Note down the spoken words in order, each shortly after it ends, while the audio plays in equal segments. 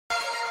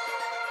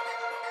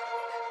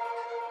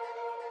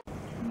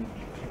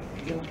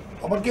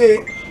আমাকে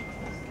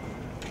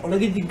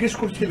অনেকে জিজ্ঞেস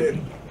করছিলেন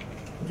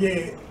যে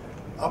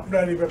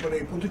আপনার এই ব্যাপারে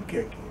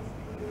প্রতিক্রিয়া কি।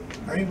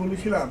 আমি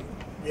বলেছিলাম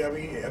যে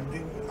আমি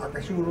একদিন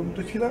আকাশে উড়ন্ত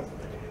ছিলাম,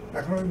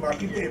 এখন আমি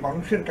মাটিতে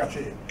মানুষের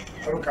কাছে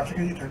আরো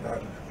কাছাকাছি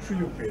থাকার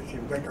সুযোগ পেয়েছি।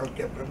 তাই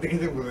কালকে আপনারা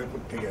দেখেছেন বোধহয়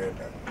পত্রিকায়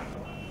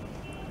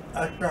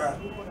একটা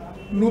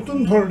নতুন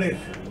ধরনের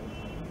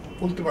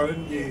বলতে পারেন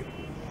যে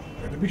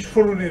একটা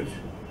বিস্ফোরণের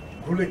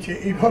ঘটেছে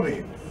এইভাবে,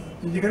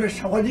 যেখানে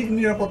সামাজিক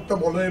নিরাপত্তা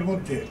বলয়ের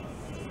মধ্যে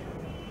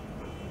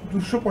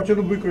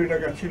 295 কোটি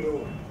টাকা ছিল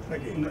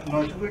নাকি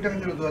 900 কোটি টাকা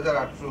ছিল,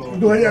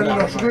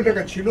 2800 কোটি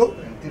টাকা ছিল,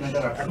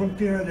 এখন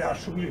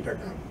 3800 কোটি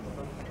টাকা।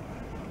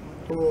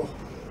 তো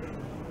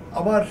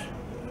আবার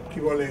কি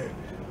বলে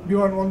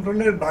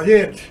বিমানবন্দরের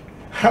বাজেট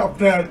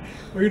আপনার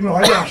ওই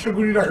 9800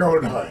 কোটি টাকা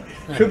ওটা হয়।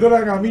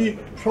 সুতরাং আমি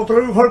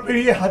 17 ঘর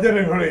পেরিয়ে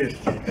 1000-এর ঘরে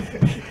এসেছি।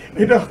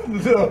 এটা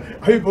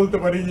আমি বলতে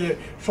পারি যে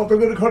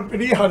শতকের ঘর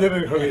পেরিয়ে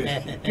 1000-এর ঘরে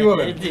এসেছি, কি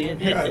বলেন?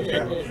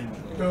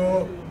 তো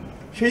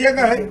সেই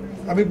জায়গায়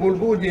আমি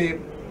বলবো যে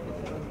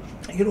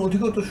এর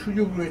অধিকতর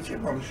সুযোগ রয়েছে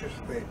মানুষের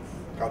সাথে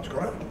কাজ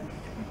করার,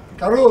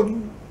 কারণ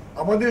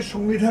আমাদের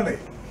সংবিধানে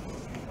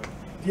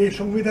যে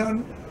সংবিধান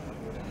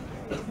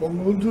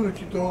বঙ্গবন্ধু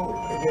রচিত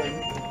এবং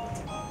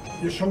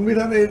যে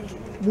সংবিধানের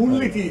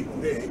মূলনীতি,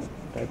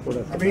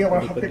 আমি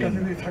আমার হাতের কাছে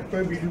যদি থাকতে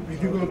হবে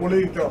বিধিগুলো বলে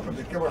দিতে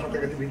আপনাদেরকে, আমার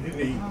হাতের কাছে বিধি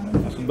নেই,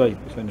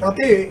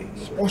 তাতে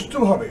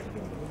স্পষ্টভাবে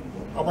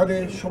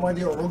আমাদের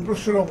সমাজে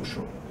অনগ্রসর অংশ,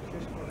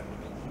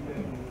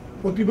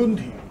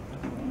 প্রতিবন্ধী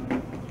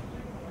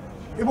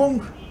এবং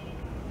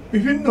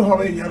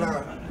বিভিন্নভাবে যারা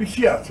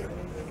পিছিয়ে আছে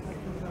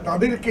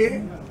তাদেরকে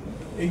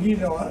এগিয়ে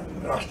নেওয়া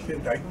রাষ্ট্রের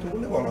দায়িত্ব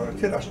বলে বলা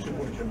হয়েছে রাষ্ট্রীয়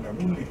পরিচালনা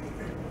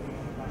মূলনীতিতে।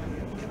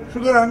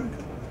 সুতরাং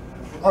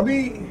আমি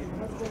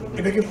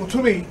এটাকে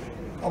প্রথমেই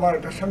আমার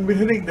একটা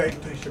সাংবিধানিক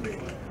দায়িত্ব হিসেবে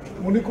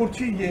মনে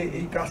করছি যে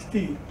এই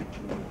কাজটি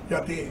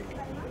যাতে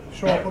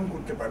সমাপন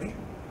করতে পারি,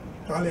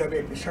 তাহলে আমি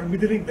একটি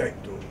সাংবিধানিক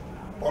দায়িত্ব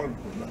পালন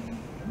করলাম।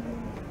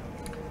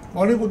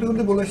 মাননীয়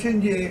প্রতিমন্ত্রী বলেছেন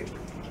যে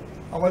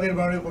আমাদের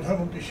মাননীয়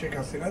প্রধানমন্ত্রী শেখ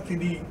হাসিনা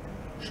তিনি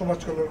সমাজ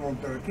কল্যাণ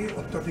মন্ত্রণালয়কে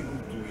অত্যাধিক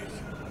গুরুত্ব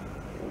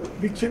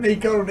দিচ্ছেন এই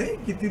কারণে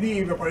যে তিনি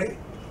এই ব্যাপারে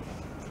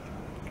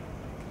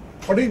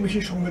অনেক বেশি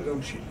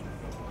সংবেদনশীল।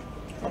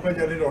 আপনারা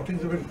জানেন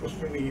অটিজমের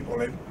প্রশ্ন নিয়ে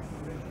বলেন,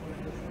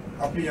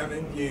 আপনি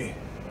জানেন যে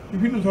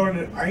বিভিন্ন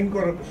ধরনের আইন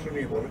করার প্রশ্ন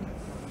নিয়ে বলেন,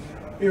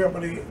 এই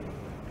ব্যাপারে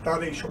তার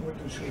এই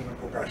সংবেদনশীলতার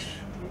প্রকাশ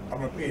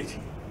আমরা পেয়েছি।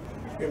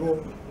 এবং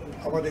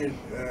আমাদের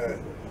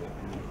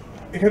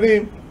এখানে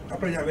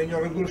আপনারা জানেন যে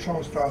অনেকগুলো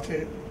সংস্থা আছে,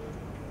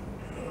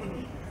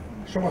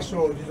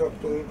 সমাজসেবা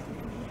অধিদপ্তর,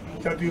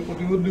 জাতীয়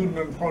প্রতিবন্ধী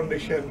উন্নয়ন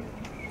ফাউন্ডেশন,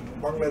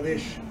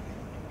 বাংলাদেশ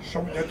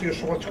জাতীয়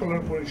সমাজ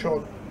কল্যাণ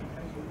পরিষদ,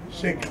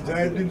 শেখ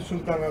জায়েদুদ্দিন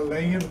সুলতান আল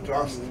নাহিয়ান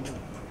ট্রাস্ট,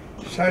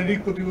 শারীরিক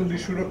প্রতিবন্ধী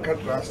সুরক্ষা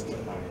ট্রাস্ট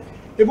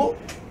এবং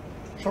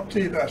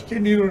সবচেয়ে যেটা আসছে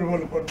নিউরো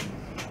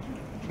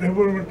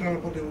ডেভেলপমেন্টাল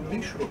প্রতিবন্ধী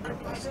সুরক্ষা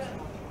ট্রাস্ট।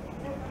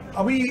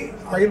 আমি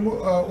আগের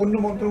অন্য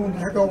মন্ত্রের মধ্যে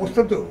থাকা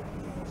অবস্থাতেও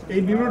এই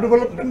নিউরো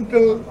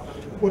ডেভেলপমেন্টাল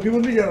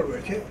প্রতিবন্ধী যারা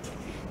রয়েছে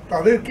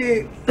তাদেরকে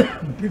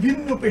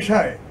বিভিন্ন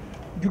পেশায়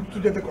যুক্ত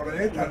যাতে করা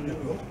যায় তার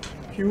জন্য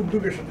সেই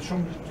উদ্যোগের সাথে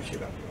সংযুক্ত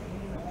ছিলাম।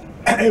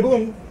 এবং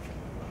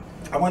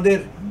আমাদের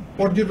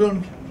পর্যটন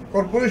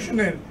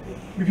কর্পোরেশনের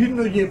বিভিন্ন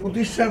যে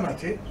প্রতিষ্ঠান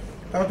আছে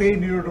তাতে এই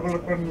নিউরো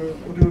ডেভেলপমেন্ট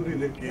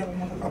প্রতিবন্ধীদেরকে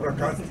আমরা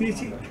কাজ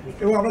দিয়েছি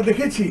এবং আমরা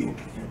দেখেছি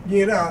যে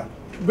এরা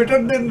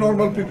বেটার দেন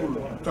নর্মাল পিপুল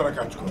তারা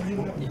কাজ করে।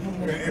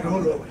 এটা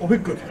হলো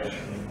অভিজ্ঞতা,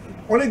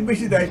 অনেক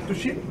বেশি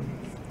দায়িত্বশীল,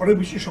 অনেক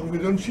বেশি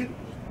সংবেদনশীল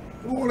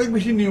এবং অনেক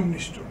বেশি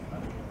নিয়মনিষ্ঠ,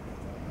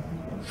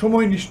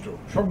 সময়নিষ্ঠ,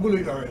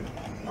 সবগুলোই তাদের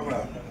আমরা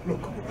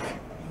লক্ষ্য করেছি।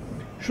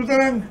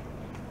 সুতরাং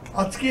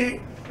আজকে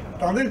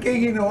তাদেরকে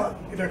এগিয়ে নেওয়া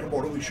এটা একটা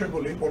বড় বিষয়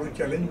বলে, বড়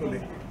চ্যালেঞ্জ বলে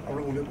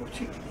আমরা মনে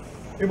করছি।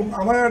 এবং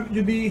আমার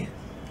যদি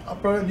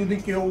আপনারা যদি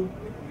কেউ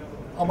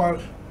আমার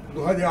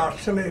 2008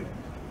 সালের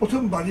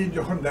প্রথম বাজেট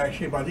যখন দেয়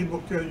সেই বাজেট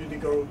বক্তৃতা যদি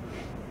কেউ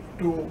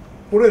একটু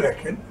পড়ে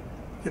দেখেন,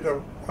 যেটা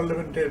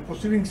পার্লামেন্টের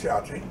প্রসিডিংসে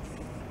আছে,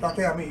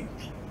 তাতে আমি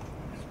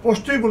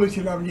স্পষ্টই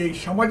বলেছিলাম যে এই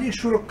সামাজিক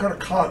সুরক্ষার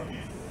খাত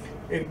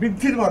এর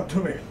বৃদ্ধির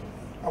মাধ্যমে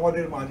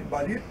আমাদের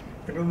বাজেট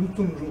একটা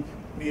নতুন রূপ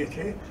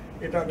নিয়েছে।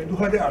 এটা আমি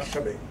 2008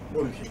 সালে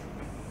বলেছি,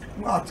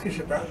 আজকে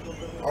সেটা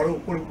আরও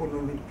পরিপূর্ণ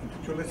রূপ নিতে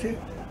চলেছে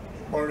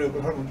মাননীয়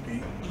প্রধানমন্ত্রী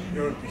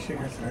শেখ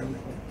হাসিনার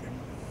নেতৃত্বে।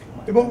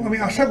 এবং আমি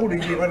আশা করি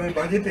যে এবারের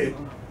বাজেটে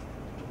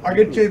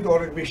আগের চাইতে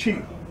অনেক বেশি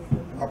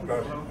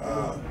আপনার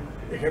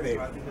এখানে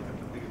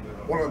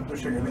বরাদ্দ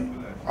সেখানে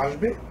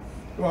আসবে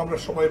এবং আমরা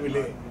সবাই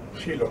মিলে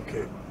সেই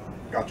লক্ষ্যে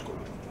কাজ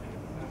করব।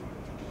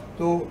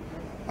 তো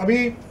আমি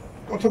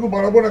কথা তো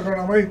বাড়াবো না, কারণ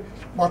আমি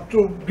মাত্র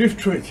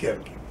ব্রিফড হয়েছি আর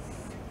কি।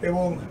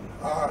 এবং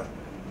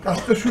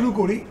কাজটা শুরু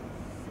করি।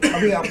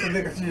 আমি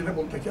আপনাদের কাছে যেটা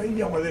বলতে চাই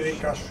যে আমাদের এই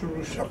কাজ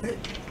শুরুর সাথে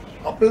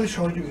আপনাদের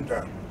সহযোগিতা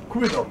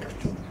খুবই দরকার।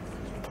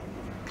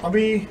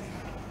 আমি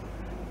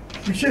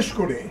বিশেষ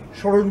করে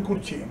স্মরণ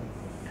করছি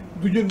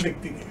দুজন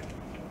ব্যক্তিকে।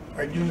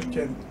 একজন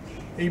হচ্ছেন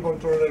এই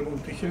মন্ত্রণালয়ের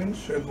মন্ত্রী ছিলেন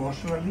সৈয়দ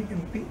মহসিন আলী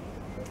এমপি,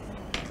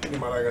 তিনি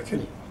মারা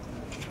গেছেন,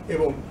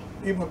 এবং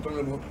এই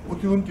মন্ত্রণালয়ের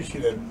প্রতিমন্ত্রী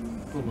ছিলেন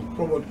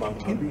প্রমোদ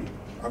মার্কিন।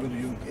 আমি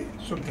দুজনকে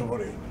শ্রদ্ধা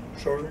ভরে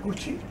স্মরণ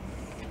করছি।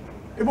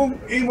 এবং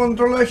এই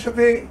মন্ত্রণালয়ের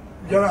সাথে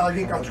যারা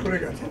আগে কাজ করে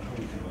গেছে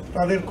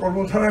তাদের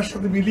কর্মধারার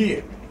সাথে মিলিয়ে,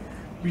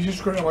 বিশেষ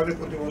করে আমাদের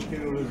প্রতিমন্ত্রী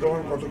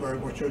নুরুজ্জামান গত কয়েক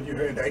বছর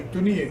যেভাবে দায়িত্ব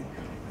নিয়ে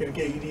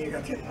এটাকে এগিয়ে নিয়ে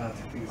গেছে,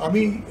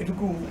 আমি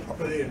এটুকু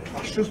আপনাদের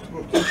আশ্বস্ত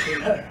করতে সেই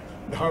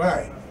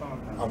ধারায়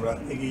আমরা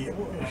এগিয়ে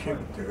যাবো সে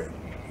করতে পারি।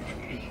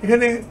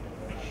 এখানে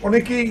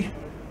অনেকেই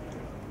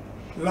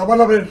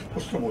লাভালাভের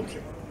প্রশ্ন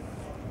বলছেন,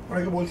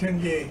 অনেকে বলছেন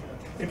যে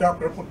এটা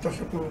আপনার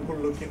প্রত্যাশা পূরণ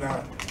করলো কিনা,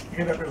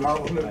 এখানে আপনার লাভ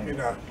হলো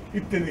কিনা,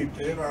 ইত্যাদি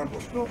ইত্যাদি নানান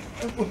প্রশ্ন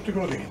আমি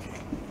পত্রিকাও দেখেছি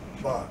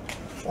বা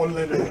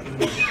অনলাইনে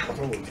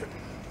কথা বলছেন।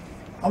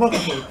 আমার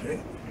কথা হচ্ছে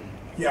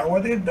যে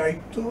আমাদের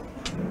দায়িত্ব,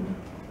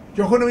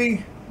 যখন আমি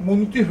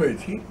মন্ত্রী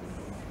হয়েছি,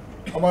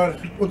 আমার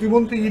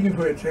প্রতিমন্ত্রী যিনি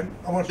হয়েছেন,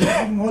 আমার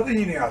সচিব মহোদয়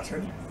যিনি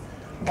আছেন,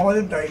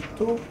 আমাদের দায়িত্ব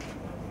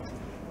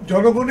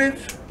জনগণের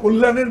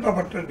কল্যাণের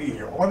ব্যাপারটা নিয়ে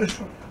যাও।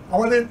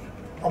 আমাদের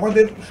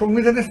আমাদের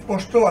সংবিধানে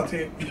স্পষ্ট আছে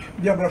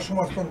যে আমরা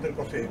সমাজতন্ত্রের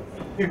পথে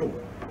এগোবো,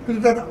 কিন্তু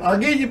তার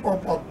আগে যে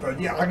পথটা,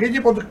 যে আগে যে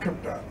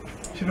পদক্ষেপটা,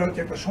 সেটা হচ্ছে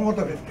একটা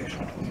সমতা ভিত্তিক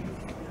সমাজ,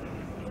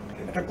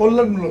 একটা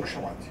কল্যাণমূলক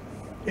সমাজ।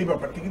 এই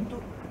ব্যাপারটি কিন্তু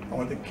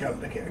আমাদের খেয়াল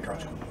রেখে কাজ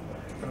করবো।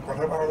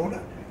 কথা বাড়াবো না,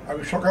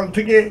 আমি সকাল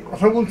থেকে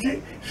কথা বলছি,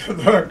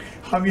 সুতরাং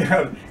আমি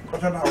আর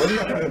কথা না বলি।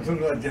 আপনাদের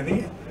ধন্যবাদ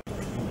জানিয়ে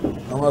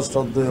আমার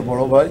শ্রদ্ধেয়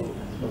বড় ভাই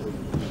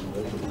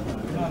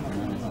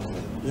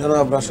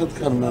জনাব রাশেদ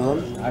খান মেনন,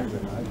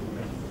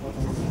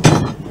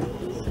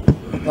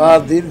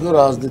 তার দীর্ঘ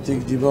রাজনৈতিক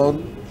জীবন,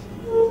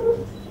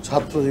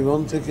 ছাত্র জীবন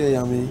থেকে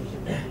আমি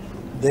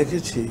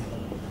দেখেছি,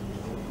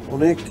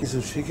 অনেক কিছু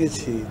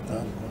শিখেছি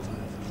তার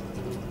কথায়।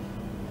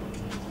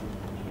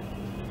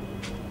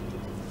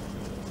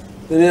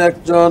 তিনি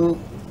একজন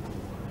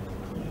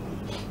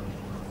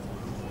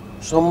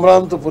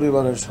সম্ভ্রান্ত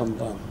পরিবারের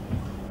সন্তান।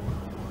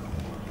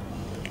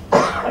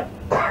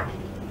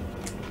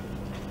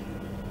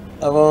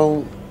 এবং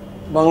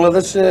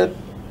বাংলাদেশের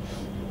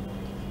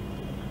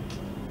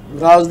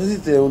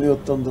রাজনীতিতে উনি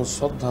অত্যন্ত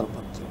শ্রদ্ধার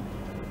পাত্র।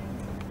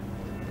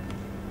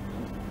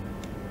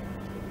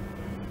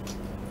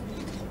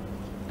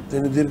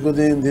 তিনি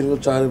দীর্ঘ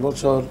 4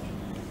 বছর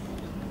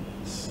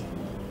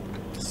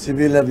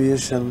সিভিল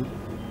এভিয়েশন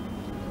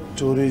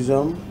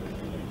ট্যুরিজম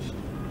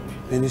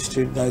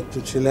মিনিস্ট্রির দায়িত্ব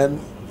ছিলেন।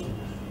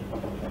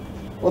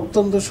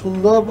 অত্যন্ত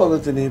সুন্দরভাবে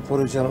তিনি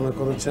পরিচালনা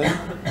করেছেন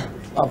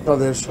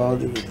আপনাদের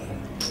সহযোগিতায়।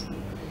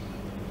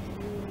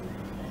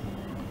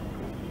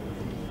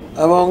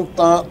 এবং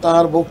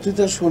তার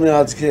বক্তৃতা শুনে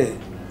আজকে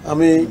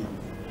আমি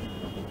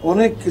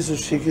অনেক কিছু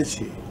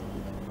শিখেছি,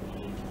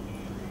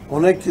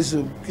 অনেক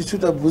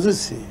কিছুটা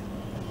বুঝেছি,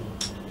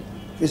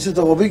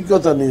 কিছুটা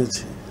অভিজ্ঞতা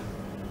নিয়েছি।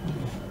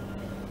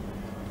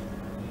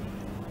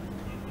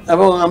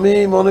 এবং আমি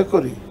মনে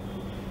করি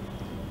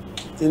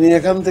তিনি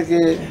এখান থেকে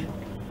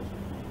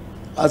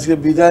আজকে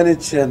বিদায়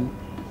নিচ্ছেন।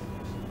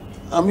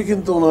 আমি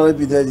কিন্তু ওনারে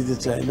বিদায় দিতে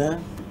চাই না।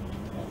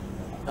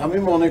 আমি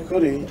মনে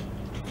করি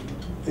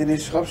তিনি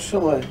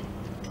সবসময়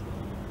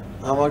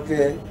আমাকে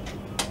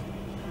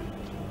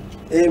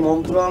এই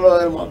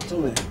মন্ত্রণালয়ের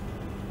মাধ্যমে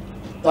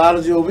তার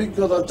যে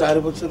অভিজ্ঞতা, 4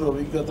 বছরের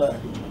অভিজ্ঞতা,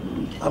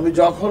 আমি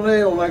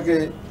যখনই ওনাকে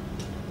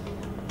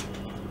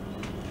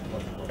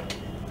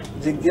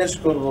জিজ্ঞেস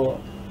করব,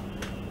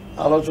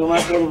 আলোচনা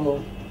করব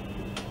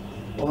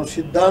কোনো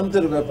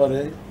সিদ্ধান্তের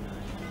ব্যাপারে,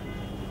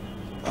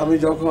 আমি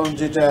যখন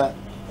যেটা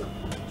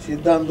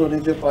সিদ্ধান্ত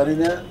নিতে পারি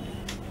না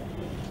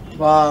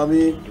বা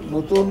আমি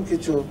নতুন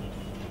কিছু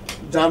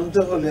জানতে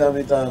হলে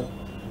আমি তার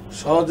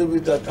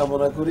সহযোগিতা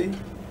কামনা করি,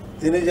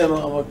 তিনি যেন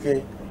আমাকে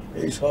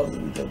এই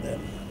সহযোগিতা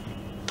দেন।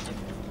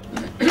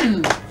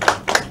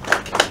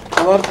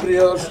 আমার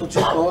প্রিয়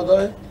সচিব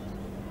মহোদয়,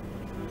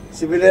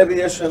 সিভিল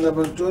এভিয়েশন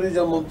এবং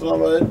ট্যুরিজম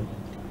মন্ত্রণালয়ের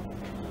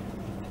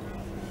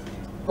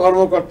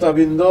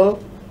কর্মকর্তাবৃন্দ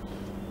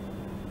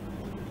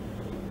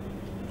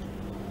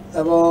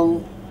এবং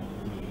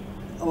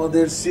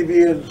আমাদের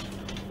সিবিএর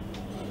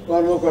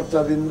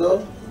কর্মকর্তাবৃন্দ,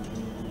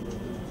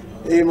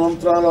 এই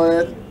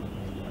মন্ত্রণালয়ের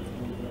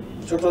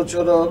ছোট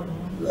ছোট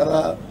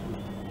যারা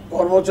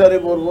কর্মচারী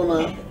বলবো না,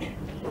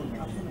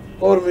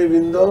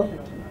 কর্মীবৃন্দ,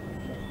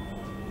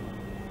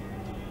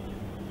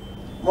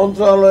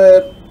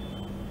 মন্ত্রণালয়ের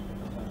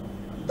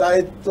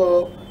দায়িত্ব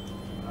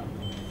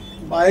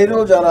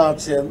বাইরেও যারা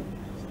আছেন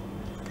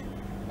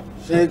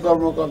সেই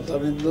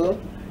কর্মকর্তাবৃন্দ,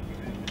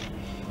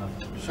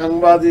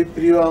 সাংবাদিক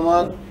প্রিয়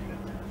আমার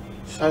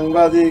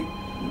সাংবাদিক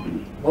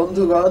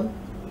বন্ধুগণ,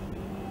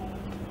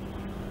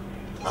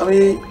 আমি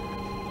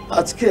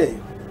আজকে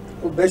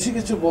খুব বেশি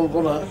কিছু বলবো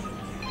না,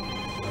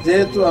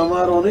 যেহেতু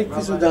আমার অনেক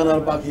কিছু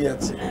জানার বাকি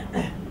আছে।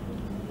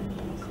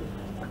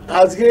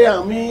 আজকে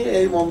আমি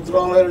এই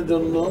মন্ত্রণালয়ের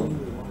জন্য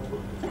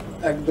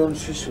একজন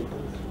শিশু,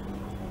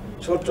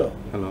 ছোট।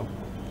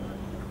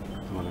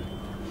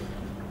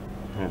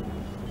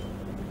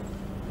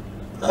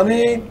 আমি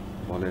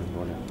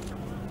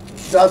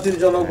জাতির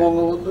জনক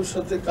বঙ্গবন্ধুর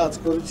সাথে কাজ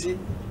করেছি,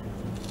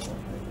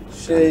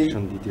 সেই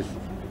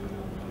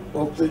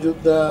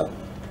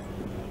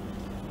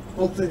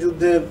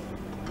মুক্তিযুদ্ধের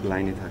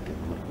লাইনে থাকে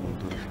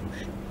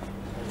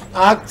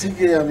আগ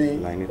থেকে আমি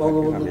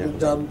বঙ্গবন্ধুকে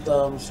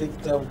জানতাম,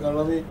 শিখতাম, কারণ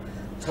আমি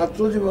ছাত্র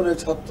জীবনে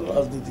ছাত্র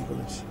রাজনীতি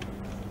করেছি।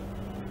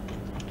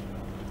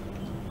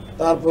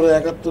 তারপরে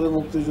 ৭১-এ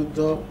মুক্তিযুদ্ধ,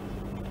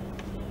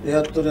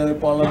 ৭৩-এ আমি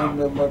পার্লামেন্ট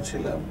মেম্বার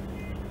ছিলাম।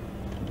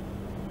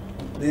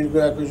 দীর্ঘ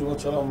 ২১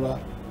 বছর আমরা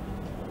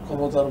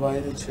ক্ষমতার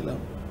বাইরে ছিলাম।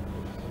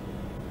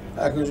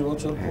 ২১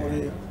 বছর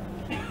পরে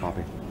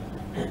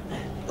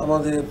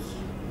আমাদের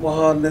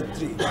মহান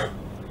নেত্রী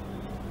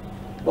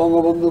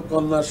বঙ্গবন্ধু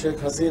কন্যা শেখ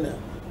হাসিনা,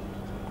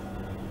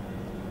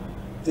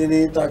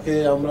 তাকে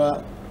আমরা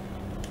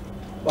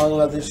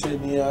বাংলাদেশে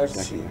নিয়ে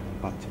আসছি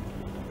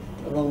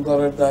এবং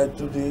দলের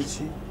দায়িত্ব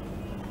দিয়েছি।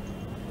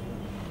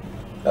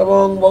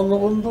 এবং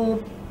বঙ্গবন্ধুর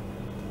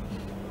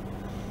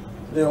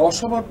যে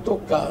অসমাপ্ত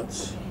কাজ,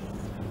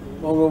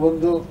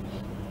 বঙ্গবন্ধু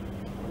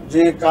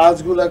যে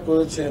কাজগুলা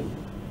করেছেন,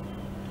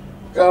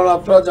 কারণ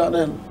আপনারা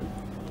জানেন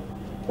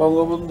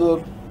বঙ্গবন্ধুর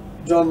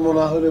জন্ম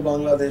না হলে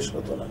বাংলাদেশ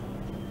হতো না।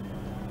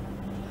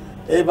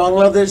 এই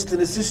বাংলাদেশ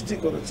তিনি সৃষ্টি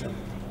করেছেন,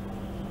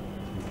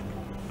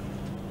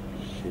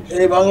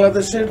 এই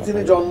বাংলাদেশের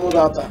তিনি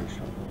জন্মদাতা।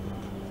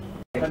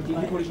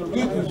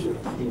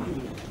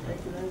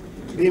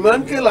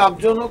 বিমানকে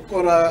লাভজনক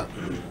করা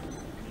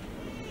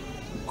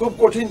খুব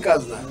কঠিন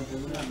কাজ না,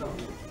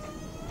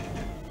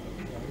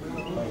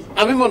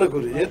 আমি মনে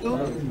করি। যেহেতু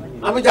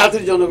আমি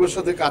জাতির জনগণের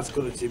সাথে কাজ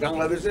করেছি,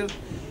 বাংলাদেশের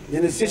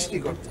যিনি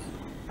সৃষ্টিকর্তা,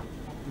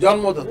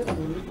 জন্মদাতা,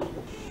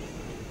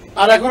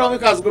 আর এখন আমি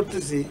কাজ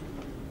করতেছি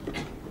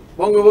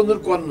বঙ্গবন্ধুর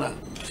কন্যা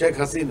শেখ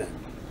হাসিনা।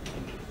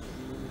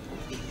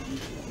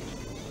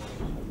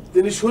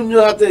 তিনি শূন্য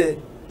হাতে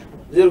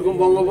যেরকম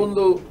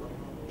বঙ্গবন্ধু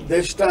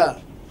দেশটা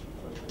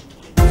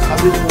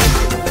স্বাধীন